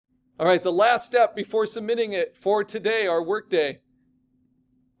All right, the last step before submitting it for today, our workday,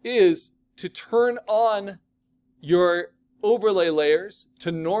 is to turn on your overlay layers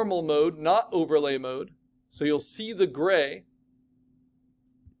to normal mode, not overlay mode. So you'll see the gray,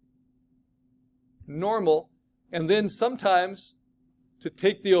 normal, and then sometimes to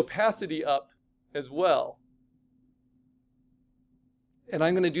take the opacity up as well. And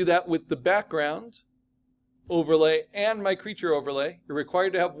I'm going to do that with the background overlay and my creature overlay. You're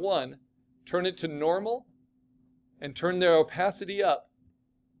required to have one. Turn it to normal and turn their opacity up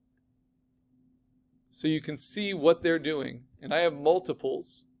so you can see what they're doing. And I have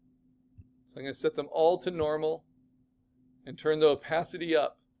multiples. So I'm going to set them all to normal and turn the opacity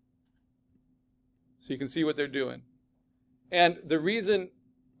up so you can see what they're doing. And the reason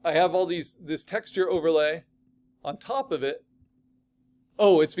I have all this texture overlay on top of it,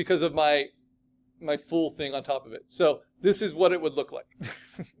 oh, it's because of my full thing on top of it. So this is what it would look like.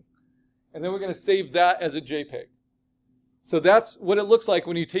 And then we're going to save that as a JPEG. So that's what it looks like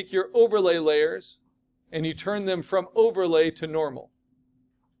when you take your overlay layers and you turn them from overlay to normal.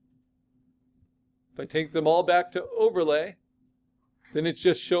 If I take them all back to overlay, then it's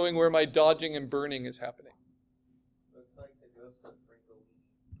just showing where my dodging and burning is happening. Looks like the ghost of Franklin.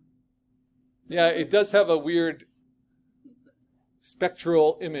 Yeah, it does have a weird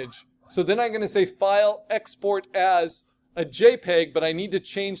spectral image. So then I'm going to say File, Export as a JPEG, but I need to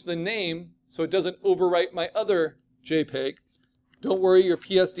change the name so it doesn't overwrite my other JPEG. Don't worry, your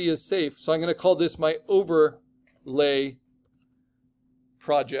PSD is safe. So I'm going to call this my overlay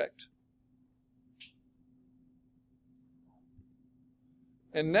project.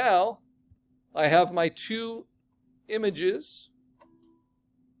 And now I have my two images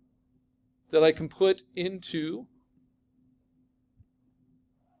that I can put into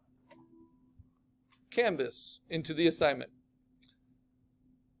Canvas, into the assignment.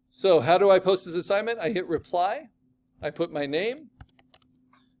 So how do I post this assignment? I hit reply. I put my name.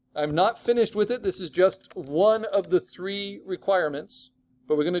 I'm not finished with it. This is just one of the 3 requirements,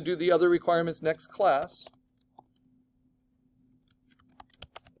 but we're going to do the other requirements next class.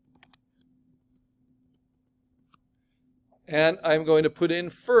 And I'm going to put in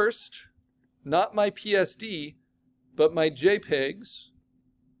first, not my PSD, but my JPEGs.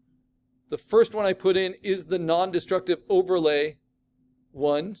 The first one I put in is the non-destructive overlay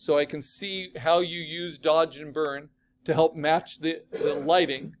one, so I can see how you use dodge and burn to help match the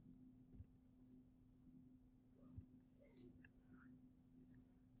lighting.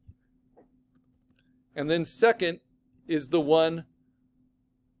 And then second is the one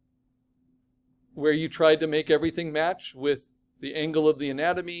where you tried to make everything match with the angle of the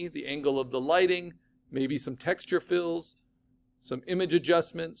anatomy, the angle of the lighting, maybe some texture fills, some image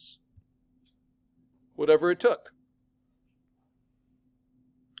adjustments, whatever it took.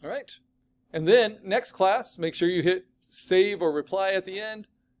 All right. And then next class, make sure you hit save or reply at the end.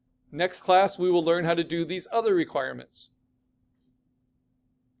 Next class, we will learn how to do these other requirements.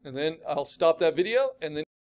 And then I'll stop that video and then